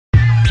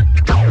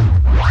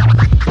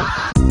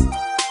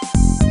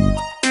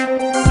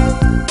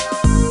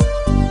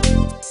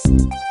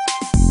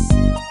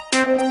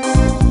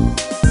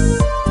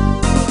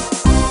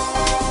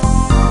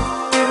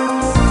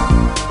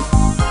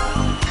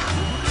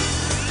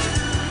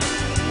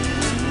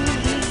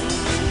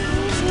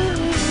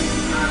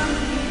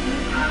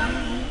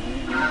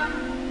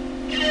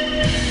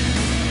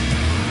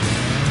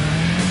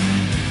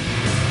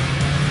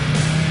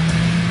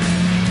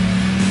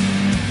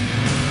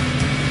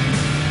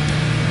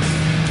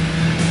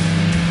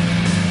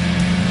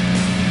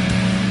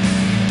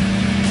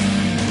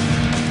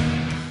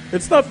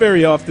It's not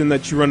very often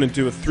that you run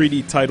into a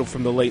 3D title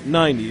from the late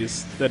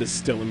 90s that is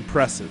still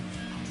impressive.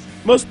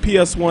 Most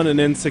PS1 and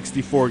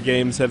N64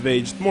 games have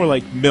aged more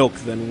like milk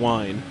than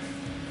wine,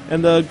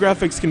 and the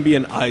graphics can be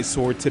an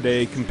eyesore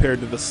today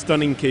compared to the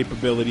stunning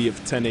capability of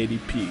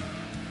 1080p.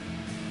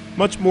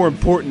 Much more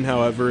important,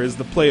 however, is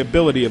the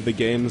playability of the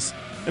games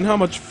and how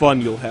much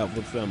fun you'll have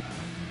with them.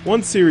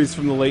 One series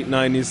from the late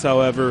 90s,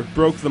 however,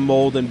 broke the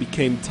mold and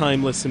became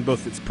timeless in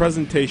both its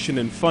presentation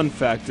and fun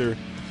factor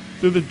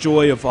through the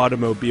joy of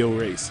automobile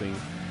racing,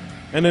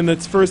 and in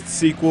its first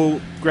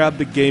sequel, grabbed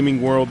the gaming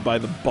world by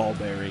the ball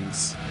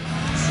bearings.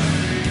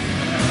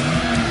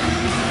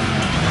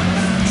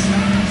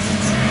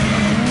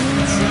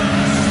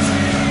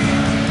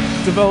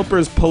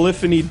 Developers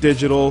Polyphony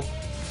Digital,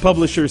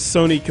 publishers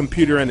Sony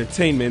Computer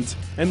Entertainment,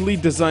 and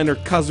lead designer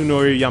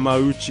Kazunori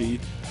Yamauchi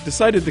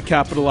decided to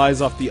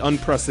capitalize off the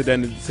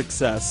unprecedented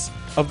success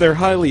of their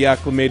highly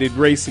acclamated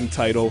racing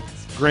title,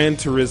 Gran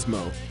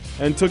Turismo,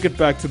 and took it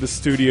back to the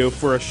studio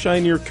for a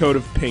shinier coat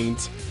of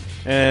paint,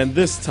 and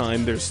this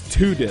time there's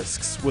 2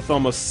 discs with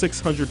almost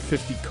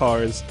 650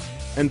 cars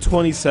and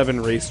 27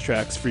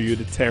 racetracks for you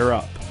to tear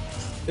up.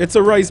 It's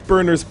a rice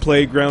burner's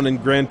playground in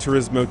Gran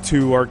Turismo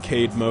 2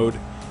 arcade mode,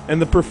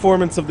 and the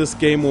performance of this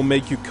game will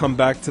make you come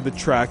back to the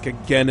track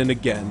again and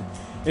again,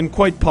 in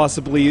quite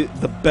possibly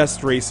the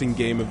best racing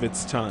game of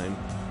its time.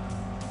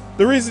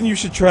 The reason you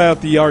should try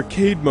out the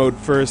arcade mode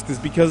first is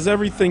because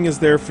everything is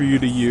there for you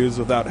to use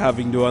without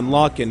having to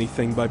unlock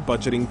anything by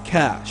budgeting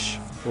cash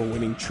or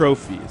winning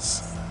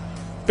trophies.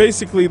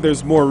 Basically,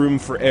 there's more room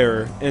for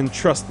error, and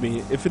trust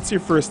me, if it's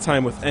your first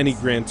time with any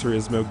Gran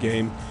Turismo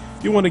game,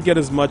 you want to get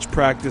as much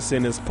practice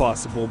in as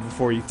possible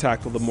before you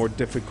tackle the more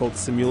difficult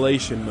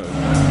simulation mode.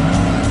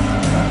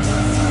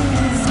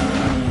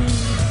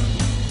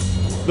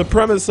 The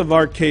premise of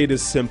arcade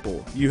is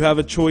simple. You have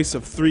a choice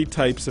of 3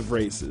 types of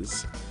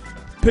races.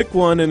 Pick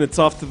one and it's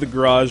off to the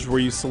garage where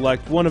you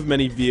select one of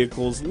many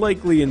vehicles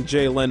likely in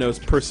Jay Leno's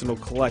personal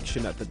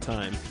collection at the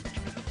time.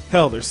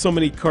 Hell, there's so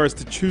many cars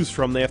to choose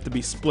from they have to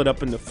be split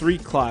up into 3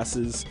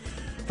 classes,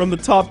 from the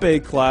top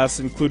A class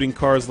including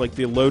cars like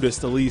the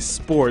Lotus Elise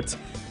Sport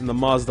and the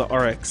Mazda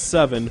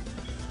RX-7,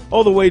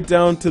 all the way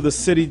down to the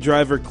city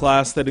driver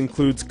class that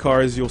includes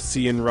cars you'll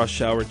see in rush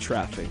hour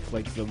traffic,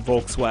 like the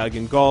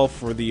Volkswagen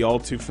Golf or the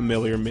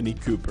all-too-familiar Mini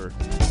Cooper.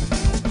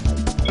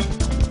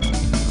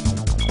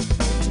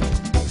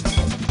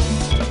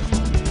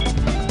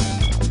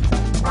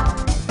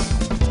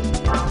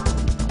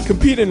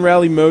 Compete in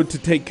rally mode to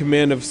take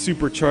command of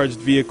supercharged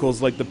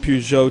vehicles like the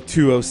Peugeot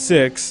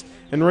 206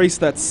 and race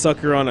that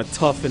sucker on a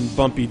tough and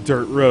bumpy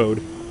dirt road,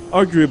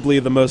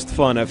 arguably the most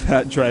fun I've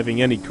had driving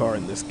any car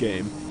in this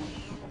game.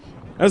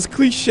 As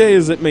cliché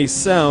as it may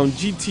sound,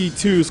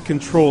 GT2's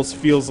controls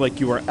feels like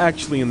you are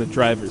actually in the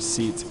driver's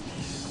seat,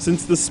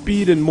 since the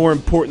speed and more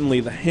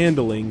importantly the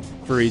handling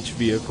for each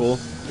vehicle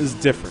is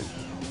different.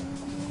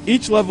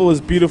 Each level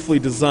is beautifully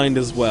designed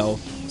as well,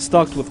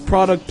 stocked with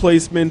product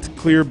placement,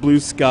 clear blue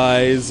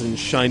skies, and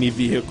shiny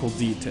vehicle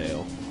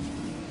detail.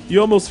 You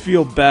almost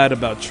feel bad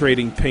about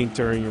trading paint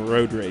during a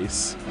road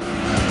race.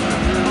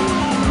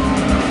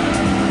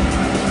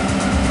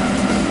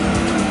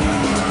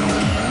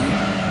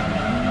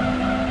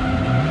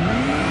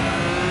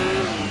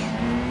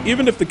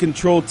 Even if the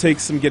control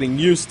takes some getting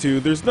used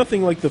to, there's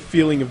nothing like the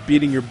feeling of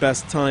beating your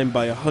best time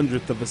by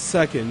 1/100th of a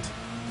second,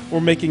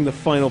 or making the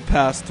final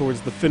pass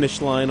towards the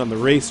finish line on the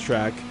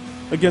racetrack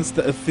against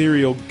the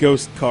ethereal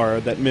ghost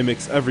car that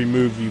mimics every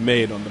move you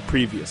made on the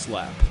previous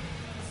lap.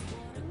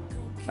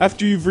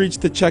 After you've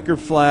reached the checker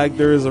flag,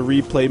 there is a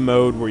replay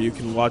mode where you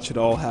can watch it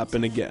all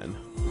happen again.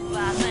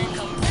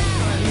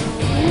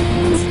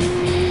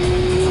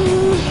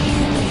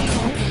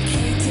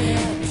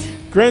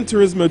 Gran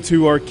Turismo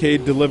 2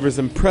 Arcade delivers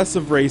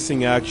impressive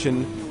racing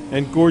action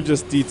and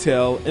gorgeous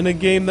detail in a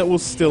game that will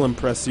still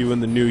impress you in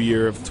the new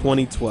year of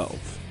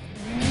 2012.